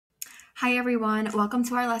Hi everyone, welcome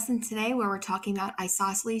to our lesson today where we're talking about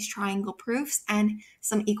isosceles triangle proofs and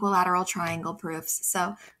some equilateral triangle proofs.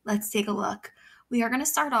 So let's take a look. We are going to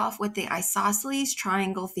start off with the isosceles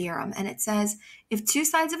triangle theorem, and it says if two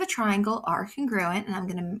sides of a triangle are congruent, and I'm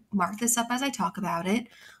going to mark this up as I talk about it.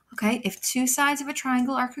 Okay, if two sides of a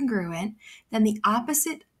triangle are congruent, then the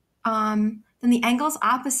angles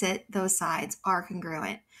opposite those sides are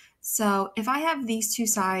congruent. So if I have these two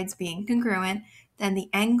sides being congruent, then the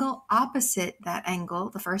angle opposite that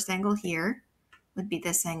angle, the first angle here, would be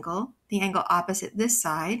this angle. The angle opposite this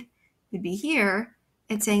side would be here.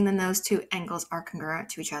 It's saying then those two angles are congruent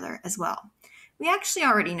to each other as well. We actually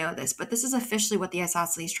already know this, but this is officially what the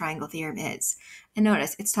isosceles triangle theorem is. And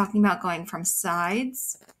notice, it's talking about going from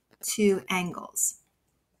sides to angles.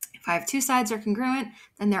 If I have two sides are congruent,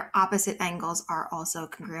 then their opposite angles are also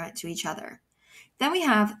congruent to each other. Then we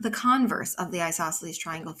have the converse of the isosceles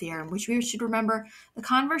triangle theorem, which we should remember. The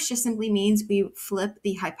converse just simply means we flip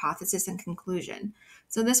the hypothesis and conclusion.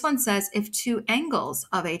 So this one says if two angles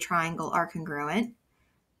of a triangle are congruent,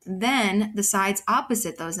 then the sides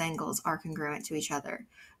opposite those angles are congruent to each other.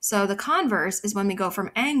 So the converse is when we go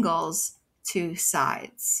from angles to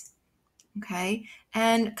sides. Okay,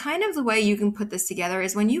 and kind of the way you can put this together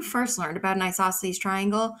is when you first learned about an isosceles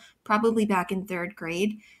triangle, probably back in third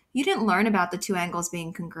grade, you didn't learn about the two angles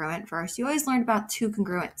being congruent first. You always learned about two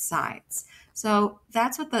congruent sides. So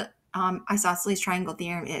that's what the isosceles triangle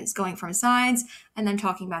theorem is, going from sides and then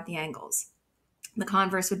talking about the angles. The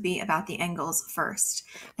converse would be about the angles first.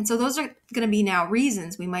 And so those are going to be now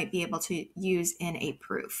reasons we might be able to use in a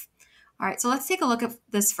proof. All right, so let's take a look at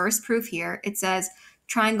this first proof here. It says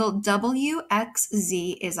triangle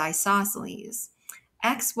WXZ is isosceles.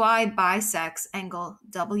 XY bisects angle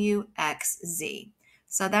WXZ.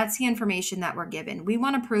 So that's the information that we're given. We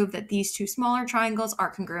want to prove that these two smaller triangles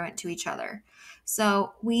are congruent to each other.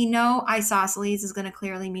 So we know isosceles is going to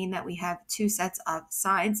clearly mean that we have two sets of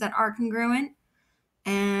sides that are congruent.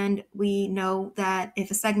 And we know that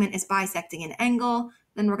if a segment is bisecting an angle,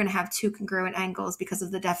 then we're going to have two congruent angles because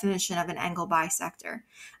of the definition of an angle bisector.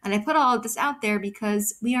 And I put all of this out there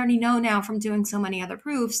because we already know now from doing so many other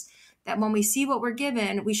proofs that when we see what we're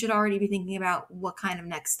given, we should already be thinking about what kind of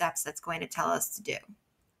next steps that's going to tell us to do.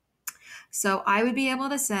 So I would be able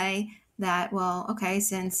to say that, well, okay,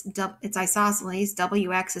 since it's isosceles,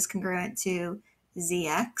 WX is congruent to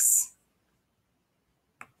ZX,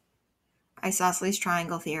 isosceles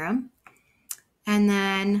triangle theorem. And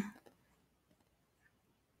then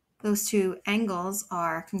those two angles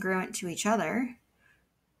are congruent to each other.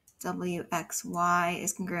 WXY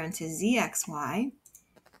is congruent to ZXY.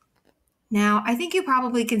 Now, I think you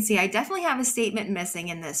probably can see I definitely have a statement missing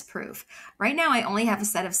in this proof. Right now, I only have a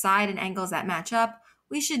set of side and angles that match up.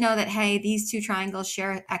 We should know that, hey, these two triangles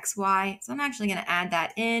share XY. So I'm actually going to add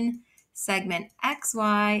that in. Segment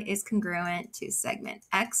XY is congruent to segment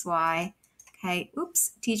XY. Okay,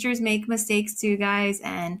 oops, teachers make mistakes too, guys,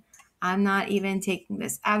 and I'm not even taking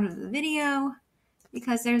this out of the video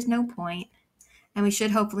because there's no point. And we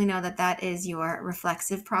should hopefully know that that is your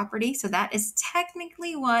reflexive property. So that is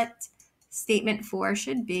technically what statement 4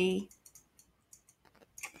 should be.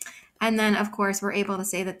 And then, of course, we're able to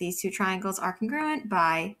say that these two triangles are congruent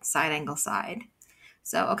by side angle side.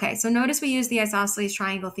 So, okay, so notice we use the isosceles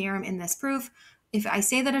triangle theorem in this proof. If I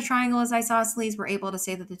say that a triangle is isosceles, we're able to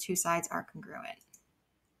say that the two sides are congruent.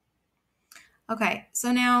 Okay,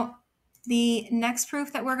 so now the next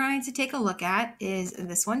proof that we're going to take a look at is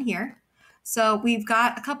this one here. So we've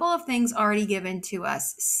got a couple of things already given to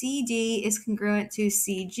us. CD is congruent to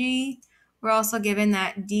CG. We're also given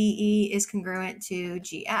that DE is congruent to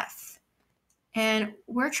GF. And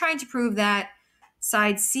we're trying to prove that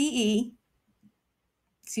side CE,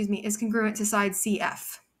 is congruent to side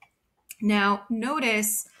CF. Now,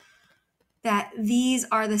 notice that these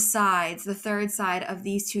are the sides, the third side of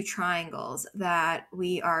these two triangles that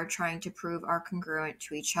we are trying to prove are congruent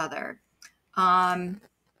to each other.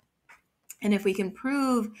 And if we can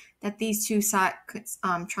prove that these two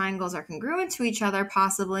triangles are congruent to each other,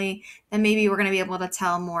 possibly, then maybe we're going to be able to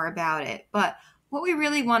tell more about it. But what we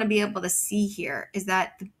really want to be able to see here is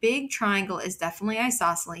that the big triangle is definitely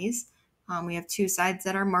isosceles. We have two sides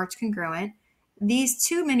that are marked congruent. These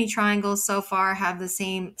two mini triangles so far have the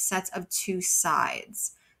same sets of two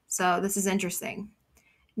sides. So this is interesting.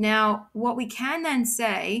 Now, what we can then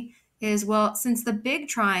say is, well, since the big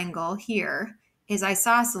triangle here is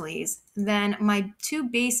isosceles, then my two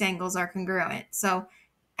base angles are congruent. So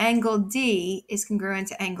angle D is congruent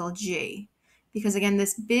to angle G. Because again,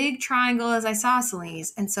 this big triangle is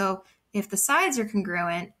isosceles. And so if the sides are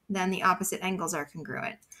congruent, then the opposite angles are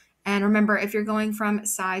congruent. And remember, if you're going from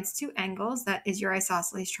sides to angles, that is your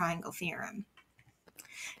isosceles triangle theorem.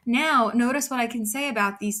 Now, notice what I can say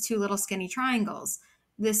about these two little skinny triangles.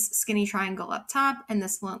 This skinny triangle up top and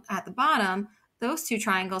this one at the bottom, those two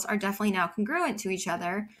triangles are definitely now congruent to each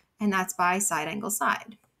other, and that's by side angle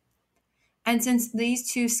side. And since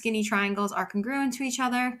these two skinny triangles are congruent to each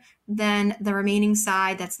other, then the remaining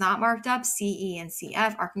side that's not marked up, CE and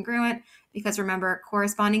CF, are congruent because remember,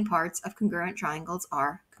 corresponding parts of congruent triangles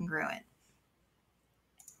are congruent.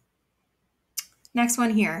 Next one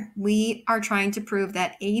here, we are trying to prove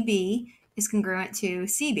that AB is congruent to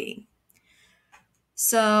CB.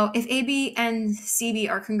 So if AB and CB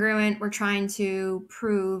are congruent, we're trying to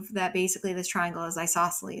prove that basically this triangle is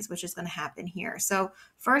isosceles, which is going to happen here. So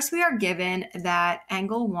first we are given that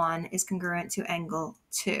angle 1 is congruent to angle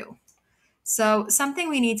 2. So something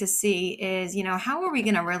we need to see is, how are we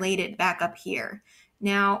going to relate it back up here?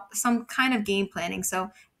 Now, some kind of game planning. So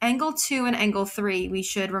angle 2 and angle 3, we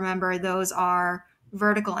should remember those are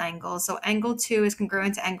vertical angles. So angle 2 is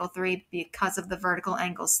congruent to angle 3 because of the vertical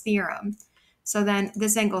angles theorem. So then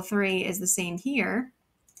this angle 3 is the same here.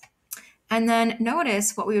 And then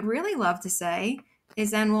notice what we would really love to say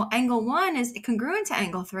is then, well, angle 1 is congruent to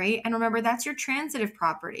angle 3. And remember, that's your transitive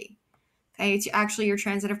property. Okay, it's actually your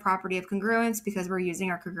transitive property of congruence because we're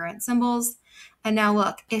using our congruent symbols. And now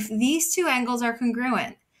look, if these two angles are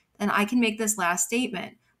congruent, then I can make this last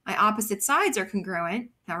statement. My opposite sides are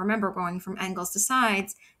congruent. Now remember, going from angles to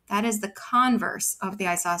sides, that is the converse of the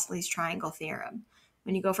isosceles triangle theorem.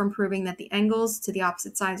 When you go from proving that the angles to the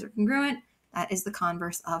opposite sides are congruent, that is the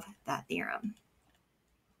converse of that theorem.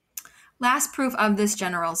 Last proof of this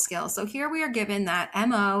general skill. So here we are given that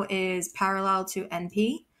MO is parallel to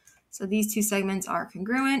NP. So these two segments are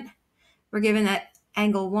congruent. We're given that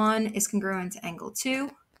angle 1 is congruent to angle 2.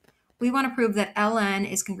 We want to prove that LN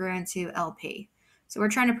is congruent to LP. So we're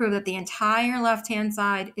trying to prove that the entire left-hand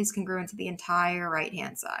side is congruent to the entire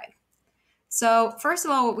right-hand side. So first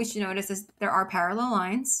of all, what we should notice is there are parallel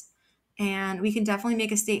lines, and we can definitely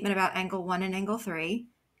make a statement about angle 1 and angle 3,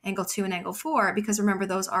 angle 2 and angle 4, because remember,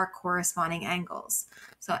 those are corresponding angles.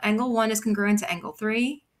 So angle 1 is congruent to angle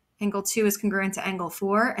 3, angle 2 is congruent to angle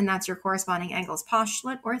 4, and that's your corresponding angles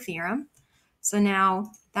postulate or theorem. So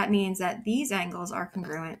now that means that these angles are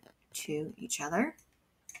congruent to each other.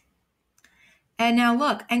 And now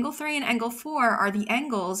look, angle 3 and angle 4 are the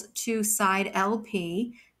angles to side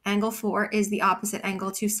LP. Angle 4 is the opposite angle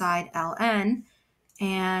to side LN,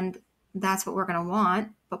 and that's what we're going to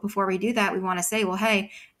want. But before we do that, we want to say, well, hey,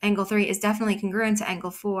 angle 3 is definitely congruent to angle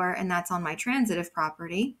 4, and that's on my transitive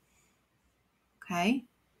property. Okay,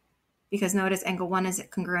 because notice angle 1 is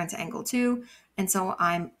congruent to angle 2, and so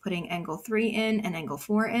I'm putting angle 3 in and angle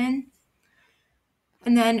 4 in.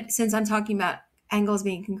 And then since I'm talking about angles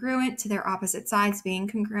being congruent to their opposite sides being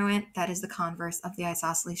congruent, that is the converse of the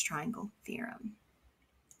isosceles triangle theorem.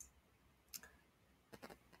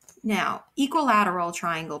 Now, equilateral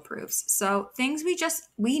triangle proofs. So things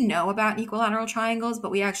we know about equilateral triangles,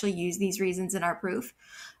 but we actually use these reasons in our proof.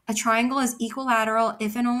 A triangle is equilateral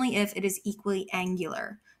if and only if it is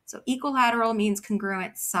equiangular. So equilateral means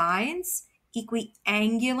congruent sides.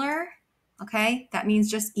 Equiangular, okay, that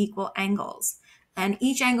means just equal angles. And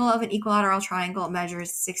each angle of an equilateral triangle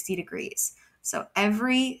measures 60 degrees. So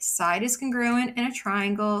every side is congruent in a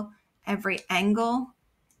triangle. Every angle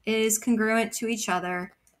is congruent to each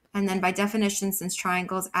other. And then by definition, since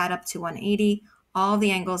triangles add up to 180, all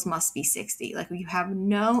the angles must be 60. Like you have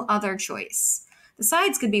no other choice. The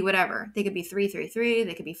sides could be whatever. They could be 3, 3, 3.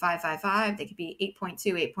 They could be 5, 5, 5. They could be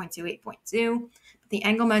 8.2, 8.2, 8.2. But the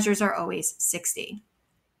angle measures are always 60.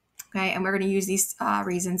 Okay, and we're going to use these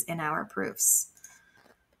reasons in our proofs.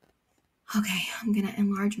 Okay, I'm going to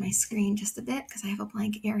enlarge my screen just a bit because I have a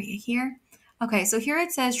blank area here. Okay, so here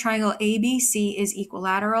it says triangle ABC is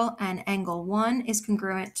equilateral and angle 1 is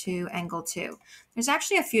congruent to angle 2. There's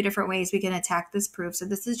actually a few different ways we can attack this proof, so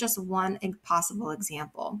this is just one possible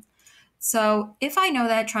example. So if I know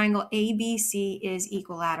that triangle ABC is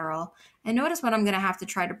equilateral, and notice what I'm going to have to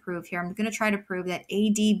try to prove here. I'm going to try to prove that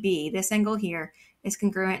ADB, this angle here, is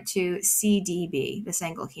congruent to CDB, this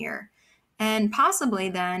angle here. And possibly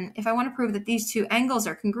then, if I want to prove that these two angles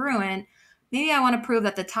are congruent, maybe I want to prove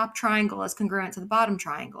that the top triangle is congruent to the bottom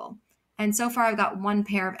triangle. And so far I've got one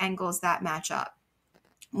pair of angles that match up.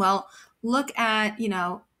 Well, look at,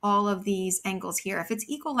 all of these angles here. If it's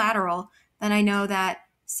equilateral, then I know that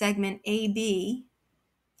segment AB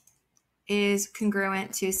is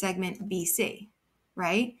congruent to segment BC,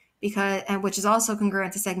 right? Which is also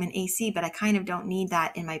congruent to segment AC, but I kind of don't need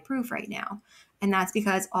that in my proof right now. And that's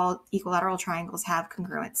because all equilateral triangles have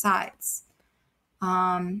congruent sides.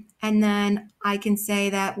 And then I can say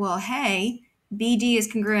that, well, hey, BD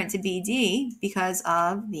is congruent to BD because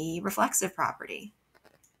of the reflexive property.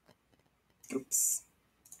 Oops.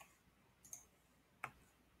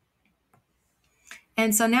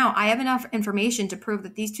 And so now I have enough information to prove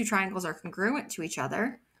that these two triangles are congruent to each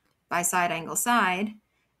other by side, angle, side.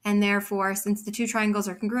 And therefore, since the two triangles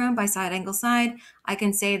are congruent by side, angle, side, I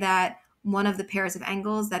can say that one of the pairs of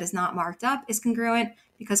angles that is not marked up is congruent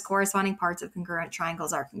because corresponding parts of congruent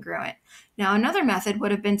triangles are congruent. Now, another method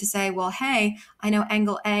would have been to say, well, hey, I know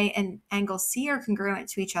angle A and angle C are congruent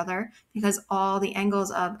to each other because all the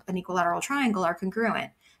angles of an equilateral triangle are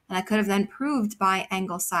congruent. And I could have then proved by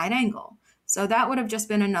angle, side, angle. So that would have just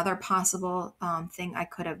been another possible thing I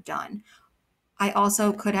could have done. I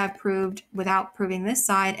also could have proved without proving this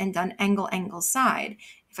side and done angle, angle, side.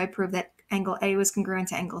 If I proved that angle A was congruent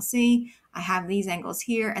to angle C, I have these angles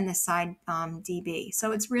here and this side DB.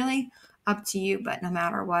 So it's really up to you, but no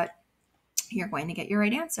matter what, you're going to get your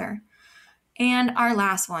right answer. And our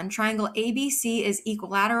last one, triangle ABC is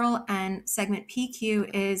equilateral and segment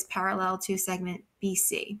PQ is parallel to segment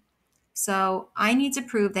BC. So I need to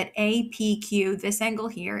prove that APQ, this angle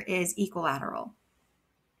here, is equilateral.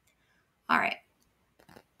 All right.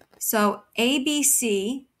 So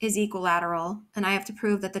ABC is equilateral, and I have to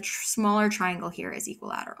prove that the smaller triangle here is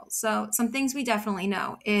equilateral. So some things we definitely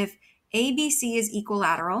know. If ABC is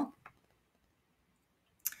equilateral,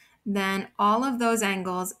 then all of those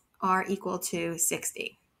angles are equal to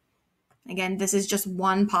 60. Again, this is just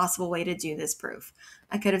one possible way to do this proof.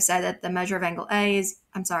 I could have said that the measure of angle A is,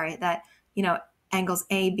 that, angles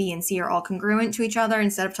A, B, and C are all congruent to each other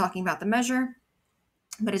instead of talking about the measure,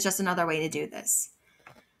 but it's just another way to do this.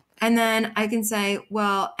 And then I can say,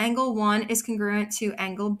 well, angle 1 is congruent to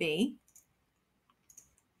angle B,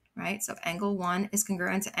 right? So angle 1 is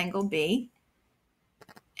congruent to angle B,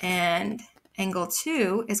 and angle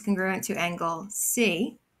 2 is congruent to angle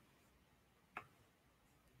C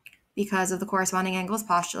because of the corresponding angles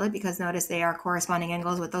postulate, because notice they are corresponding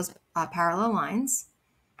angles with those parallel lines.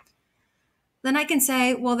 Then I can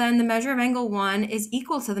say, well, then the measure of angle 1 is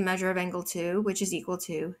equal to the measure of angle 2, which is equal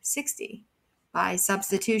to 60 by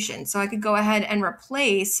substitution. So I could go ahead and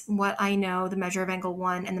replace what I know the measure of angle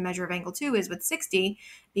 1 and the measure of angle 2 is with 60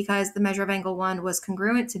 because the measure of angle 1 was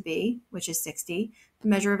congruent to B, which is 60. The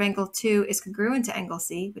measure of angle 2 is congruent to angle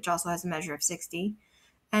C, which also has a measure of 60.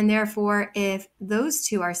 And therefore, if those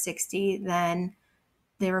two are 60, then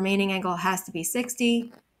the remaining angle has to be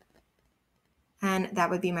 60. And that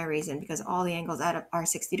would be my reason because all the angles add up are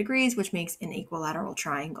 60 degrees, which makes an equilateral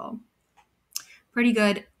triangle. Pretty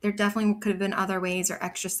good. There definitely could have been other ways or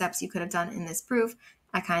extra steps you could have done in this proof.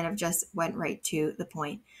 I kind of just went right to the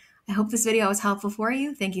point. I hope this video was helpful for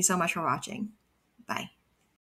you. Thank you so much for watching. Bye.